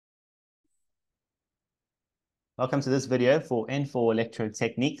Welcome to this video for N4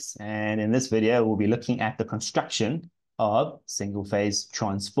 Electrotechnics, and in this video we'll be looking at the construction of single-phase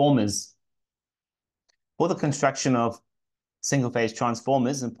transformers. For the construction of single-phase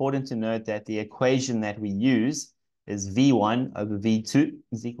transformers, it's important to note that the equation that we use is V1 over V2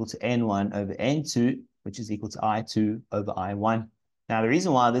 is equal to N1 over N2, which is equal to I2 over I1. Now, the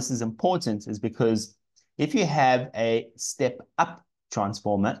reason why this is important is because if you have a step-up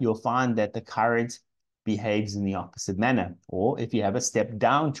transformer, you'll find that the current behaves in the opposite manner. Or if you have a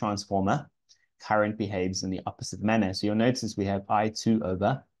step-down transformer, current behaves in the opposite manner. So you'll notice we have I2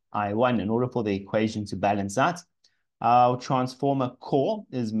 over I1. In order for the equation to balance out, our transformer core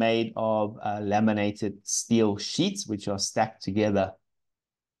is made of laminated steel sheets, which are stacked together.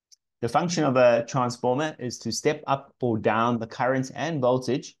 The function of a transformer is to step up or down the current and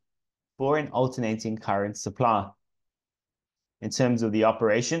voltage for an alternating current supply. In terms of the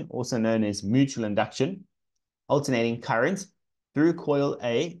operation, also known as mutual induction, alternating current through coil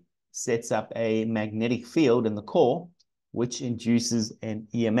A sets up a magnetic field in the core, which induces an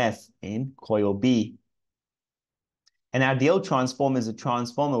EMF in coil B. An ideal transformer is a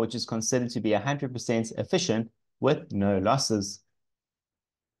transformer which is considered to be 100% efficient with no losses.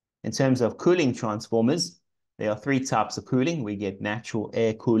 In terms of cooling transformers, there are three types of cooling. We get natural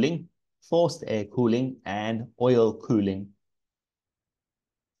air cooling, forced air cooling, and oil cooling.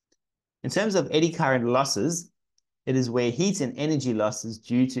 In terms of eddy current losses, it is where heat and energy losses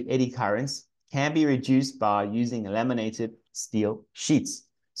due to eddy currents can be reduced by using laminated steel sheets.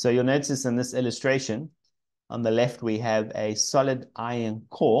 So you'll notice in this illustration, on the left, we have a solid iron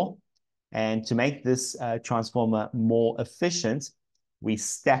core. And to make this transformer more efficient, we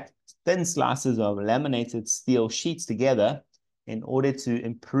stack thin slices of laminated steel sheets together in order to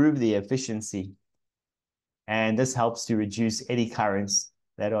improve the efficiency. And this helps to reduce eddy currents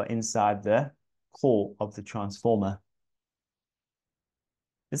that are inside the core of the transformer.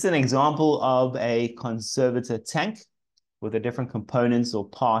 This is an example of a conservator tank with the different components or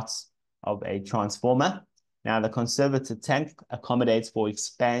parts of a transformer. Now, the conservator tank accommodates for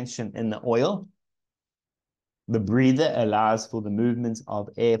expansion in the oil. The breather allows for the movement of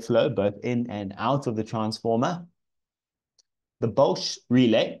airflow both in and out of the transformer. The Bosch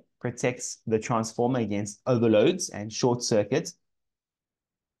relay protects the transformer against overloads and short circuits.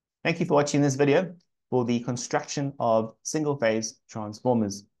 Thank you for watching this video for the construction of single-phase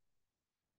transformers.